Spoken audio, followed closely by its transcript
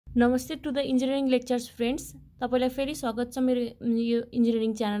नमस्ते to the engineering lectures friends, तपाईलाई फेरि स्वागत छ मेरो यो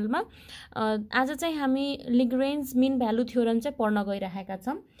इन्जिनियरिङ च्यानलमा। आज चाहिँ हामी लाग्रेन्ज मीन भ्यालु थ्योरम चाहिँ पढ्न गइरहेका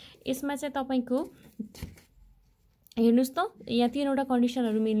छौं। यसमा चाहिँ तपाईको हेर्नुस् त यहाँ तीनवटा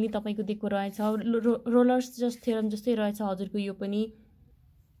कन्डिसनहरु मेनली तपाईको दिएको रहेछ। रोलर्स थ्योरम जस्तै रहेछ हजुरको यो पनि।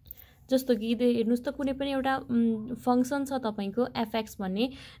 जस्तो कि हेर्नुस् त कुनै पनि एउटा फंक्सन छ तपाईको fx भन्ने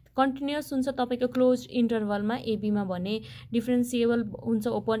कन्टिन्युअस हुन्छ तपाईको क्लोज्ड इन्टरभलमा ab मा भने डिफरेन्शिएबल हुन्छ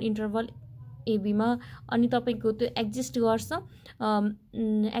ओपन इन्टरभल ab मा अनि तपाईको त्यो एक्जिस्ट गर्छ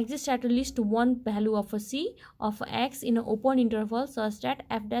exist at least one value of c of x in a open interval such that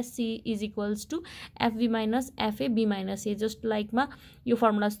f dash c is equals to fb minus fa b minus a just like मा यो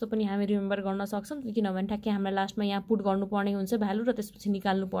formula जस्तो पनि हामी remember गर्न सक्छौं किनभने ठ्याक्कै हामीलाई लास्टमा यहाँ पुट गर्नु पर्ने हुन्छ भ्यालु र त्यसपछि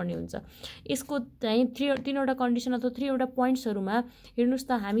निकाल्नु पर्ने हुन्छ। यसको चाहिँ तीनवटा कन्डिसन अथवा तीनवटा पोइन्ट्सहरुमा हेर्नुस्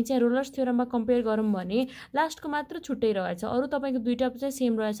त हामी चाहिँ रोलर्स थ्योरममा कम्पेयर गरौँ भने लास्टको मात्र छुट्टै रहेछ। अरु तपाईको दुईटा चाहिँ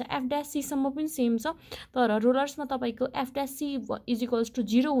सेम रहेछ f dash c सम्म पनि सेम छ तर रोलर्समा तपाईको f dash c is equals to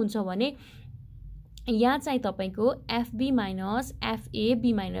 0 हुन्छ भने यहाँ चाहिँ तपाईको fb minus fa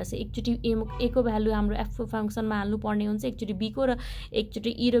b minus एकचोटी a को भ्यालु हाम्रो f फंक्सनमा हाल्नु पर्ने हुन्छ एकचोटी b को र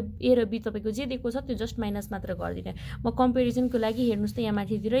एकचोटी a र b तपाईको जे दिएको छ त्यो जस्ट माइनस मात्र गर्दिने। म कम्पेरिजनको लागि हेर्नुस् त यहाँ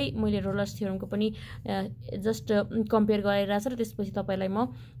माथितिरै मैले रोलर्स थ्योरमको पनि जस्ट कम्पेयर गरिरहेछ र त्यसपछि तपाईलाई म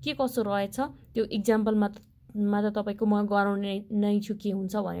के कसो रहेछ त्यो एक्जाम्पलमा त तपाईको म गराउने नै छु के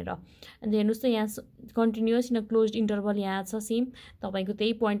हुन्छ भनेर। अनि हेर्नुस् त यहाँ कन्टिन्युअस इन क्लोज्ड इन्टरभल यहाँ छ सेम तपाईको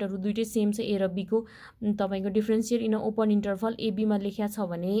त्यही पोइन्टहरु दुईटै सेम छ a र b को तपाईको differential in open interval ab मा लेख्या छ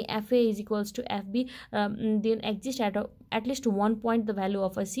भने fa is equals to fb then exist at least one point the value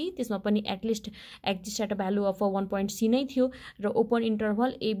of c त्यसमा पनि at least exist at a value of one point c नै थियो र ओपन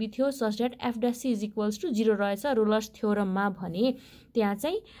इन्टरभल ab थियो such that f dash c is equals to 0 रहेछ rollers थ्योरममा भने त्यहाँ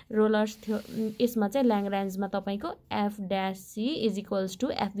चाहिँ रोलर्स यसमा चाहिँ ल्याग्रान्जमा तपाईको f dash c is equals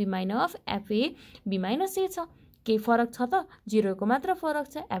to fb minus fa b minus a छ। के फरक छ त 0 को मात्र फरक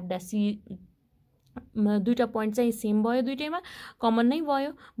छ। f dash c दुईटा पोइन्ट चाहिँ सेम भयो दुईटैमा कमन नै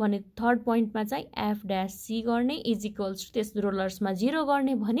भयो भने थर्ड पोइन्टमा चाहिँ f dash c गर्ने इज इक्वल्स टु त्यस रोलर्समा 0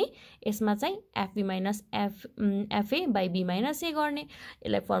 गर्ने भने यसमा चाहिँ fb minus fa by b minus a गर्ने।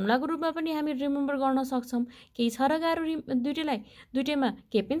 यसलाई फर्मुलाको रूपमा पनि हामी रिमेम्बर गर्न सक्छौं। केही छ र गाह्रो दुईटैमा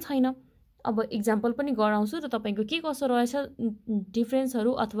के पनि छैन। अब एक्जाम्पल पनि गराउँछु र तपाईको के कसो रहेछ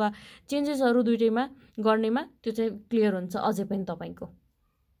डिफरेन्सहरु अथवा चेन्जेसहरु दुईटैमा गर्नेमा त्यो चाहिँ क्लियर हुन्छ अझै पनि तपाईको।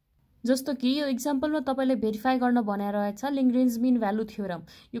 जस्तो कि यो एक्जाम्पलमा तपाईले भेरिफाई गर्न भनेर रहेछ लाग्रेन्ज मीन भ्यालु थ्योरम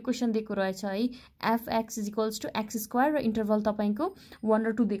यो क्वेशन दिएको रहेछ है fx is equals to x square र इन्टरभल तपाईको 1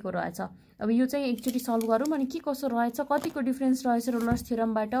 र 2 दिएको रहेछ। अब यो चाहिँ एकचोटी सल्भ गरौँ अनि के कसो रहेछ कतिको डिफरेन्स रहेछ रोलर्स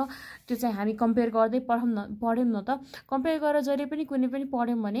थ्योरमबाट त्यो चाहिँ हामी कम्पेयर गर्दै पढ्यौं न त। कम्पेयर गरेर जहिले पनि कुनै पनि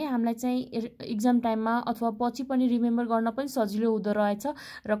पढ्यौं भने हामीलाई चाहिँ एक्जाम टाइममा अथवा पछि पनि रिमेम्बर गर्न पनि सजिलो हुँदो रहेछ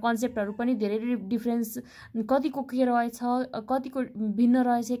र कन्सेप्टहरु पनि धेरै डिफरेन्स कतिको के रहेछ कतिको भिन्न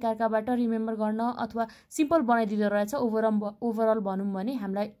रहेछ एकार्काबाट रिमेम्बर गर्न अथवा सिम्पल बनाइदिँदो रहेछ ओभरअल भनौं भने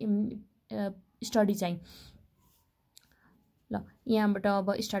हामीलाई स्टडी चाहिँ। ल यहाँबाट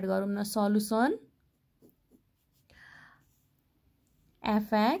अब स्टार्ट गरौँ न सल्युसन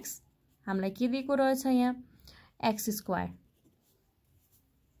fx हामीलाई के दिएको रहेछ यहाँ x स्क्वायर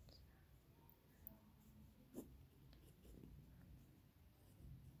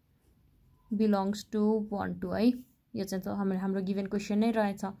बिलोंग्स टु 1 2 है यो चाहिँ हाम्रो गिभन क्वेशन नै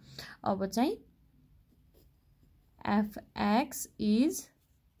रहेछ। अब चाहिँ fx is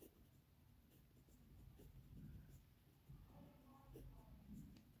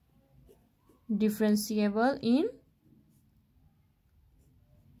differentiable in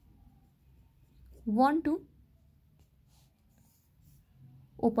 1 2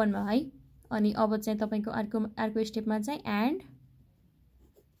 open मा है। अनि अब चाहिँ तपाईको अर्को स्टेपमा चाहिँ एन्ड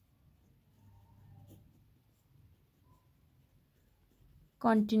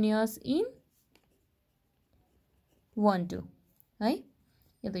कन्टिन्युअस इन 1 2 है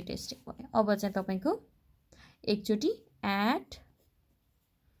यो दुईटा स्टेप भयो। अब चाहिँ तपाईको एकचोटी एट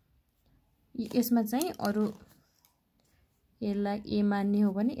यसमा चाहिँ अरु यसलाई a मान्ने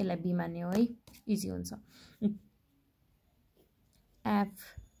हो भने यसलाई b मान्ने हो है इजी हुन्छ। f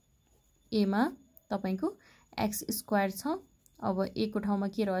a मा तपाईको x स्क्वायर छ अब a को ठाउँमा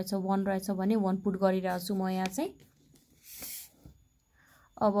के रहेछ 1 रहेछ भने 1 पुट गरिरहेको छु म यहाँ चाहिँ।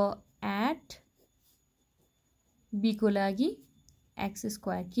 अब एट b को लागि x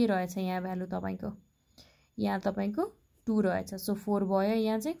स्क्वायर के रहेछ यहाँ भ्यालु तपाईको यहाँ तपाईको 2 रहेछ सो 4 भयो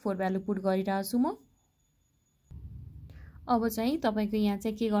यहाँ चाहिँ 4 भ्यालु पुट गरिरहेको छु म। अब चाहिँ तपाईको यहाँ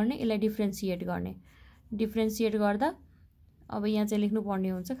चाहिँ के गर्ने यसलाई डिफरेन्शिएट गर्दा अब यहाँ चाहिँ लेख्नु पर्ने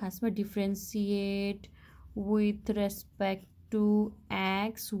हुन्छ खासमा differentiate with respect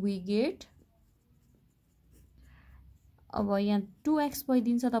 2x we get, अब यहाँ 2x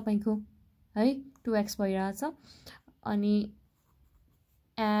भइदिन्छ तपाईको है, 2x भइरहेछ। अनि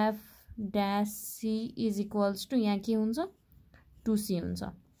f dash c is equals to यहाँ के हुन्छ 2c हुन्छ।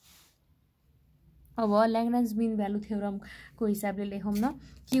 अब ल्याग्रान्ज मिन भ्यालु थ्योरम को हिसाबले लेखौँ न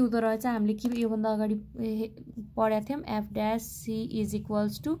के हुँदो रहेछ। हामीले के योभन्दा अगाडि पढेका थियौँ, f dash c is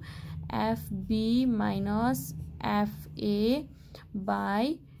equals to fb minus fa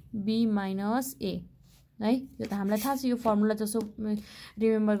by b minus a है। यो त हामीलाई थाहा छ, यो फर्मुला जसो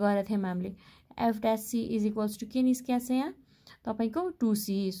रिमेम्बर गरेका थियौँ हामीले। f dash c is equals to के निस्किया छ यहाँ तपाईको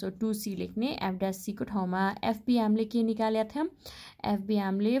 2c, सो 2c लेख्ने f dash c को ठाउँमा। fb हामीले के निकालेका थियौँ, fb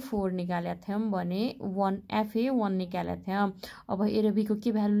हामीले 4 निकालेका थियौँ भने 1 fa 1 निकालेका थियौँ। अब a र b को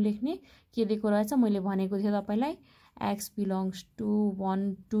के भ्यालु लेख्ने, के दिएको रहेछ मैले भनेको थिएँ तपाईलाई x बिलोङ्स टु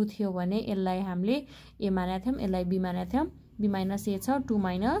 1 2 थियो भने यसलाई हामीले a मानेका थियौँ, यसलाई b मानेका थियौँ। b माइनस a छ 2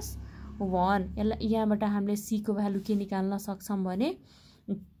 माइनस 1, यसलाई यहाँबाट हामीले c को भ्यालु के निकाल्न सक्छौँ भने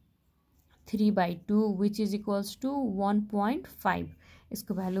 3/2 which is equals to 1.5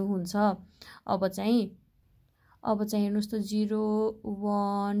 यसको भ्यालु हुन्छ। अब चाहिँ हेर्नुस् त 0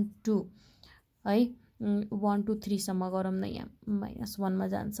 1 2 है, 1 2 3 सम्म गरौँ न, यहाँ -1 मा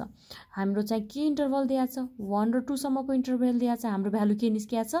जान्छ। हाम्रो चाहिँ के इन्टरभल दिएको छ, 1 र 2 सम्मको इन्टरभल दिएको छ। हाम्रो भ्यालु के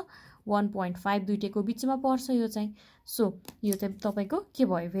निस्किया छ 1.5, दुईटैको बिचमा पर्छ यो चाहिँ। सो यो चाहिँ तपाईको के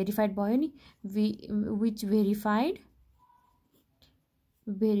भयो, भेरिफाइड भयो नि, which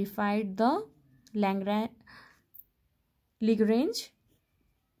verified the Lagrange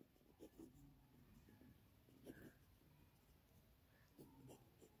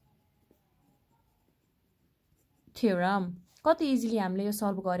theorem। कति इजिली हामीले यो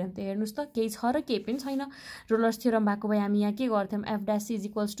सल्भ गर्यौं त हेर्नुस् त, केही छ र केही पनि छैन। रोलर्स थ्योरम भएको भए हामी यहाँ के गर्थ्यौं, f dash c is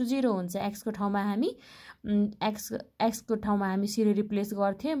equals to 0 हुन्छ। x को ठाउँमा हामी c रिप्लेस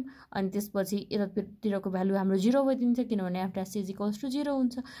गर्थ्यौं अनि त्यसपछि यतातिरको भ्यालु हाम्रो 0 भइदिन्छ किनभने f dash c is equals to 0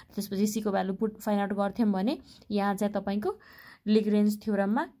 हुन्छ। त्यसपछि c को भ्यालु फाइन्ड आउट गर्थ्यौं भने यहाँ चाहिँ तपाईको Lagrange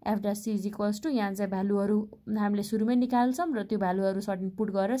थ्योरममा f dash c is equals to यहाँ चाहिँ भ्यालुहरु हामीले सुरुमै निकाल्छौं र त्यो भ्यालुहरु सर्टेन पुट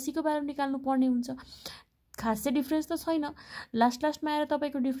गरेर c को भ्यालु निकाल्नु पर्ने हुन्छ। खासै डिफरेन्स त छैन, लास्टमा आएर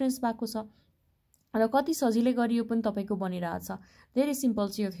तपाईको डिफरेन्स भएको छ र कति सजिलै गरियो पनि तपाईको बनिरहेछ। धेरै सिम्पल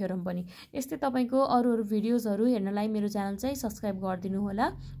छ यो थ्योरम पनि। यस्तै तपाईको अरु भिडियोजहरु हेर्नलाई मेरो च्यानल चाहिँ सब्स्क्राइब गरिदिनु होला।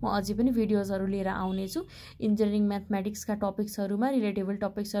 म अझै पनि भिडियोजहरु लिएर आउने छु। इन्जिनियरिङ म्याथमेटिक्सका टपिक्सहरुमा, रिलेटेबल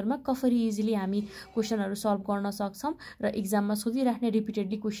टपिक्सहरुमा कसरी इजिली हामी क्वेशनहरु सल्भ गर्न सक्छौं र एक्जाममा सोधिराख्ने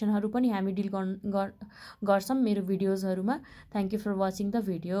रिपिटेडली क्वेशनहरु पनि हामी डिल गर्छौं मेरो भिडियोजहरुमा। Thank you for watching the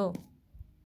video.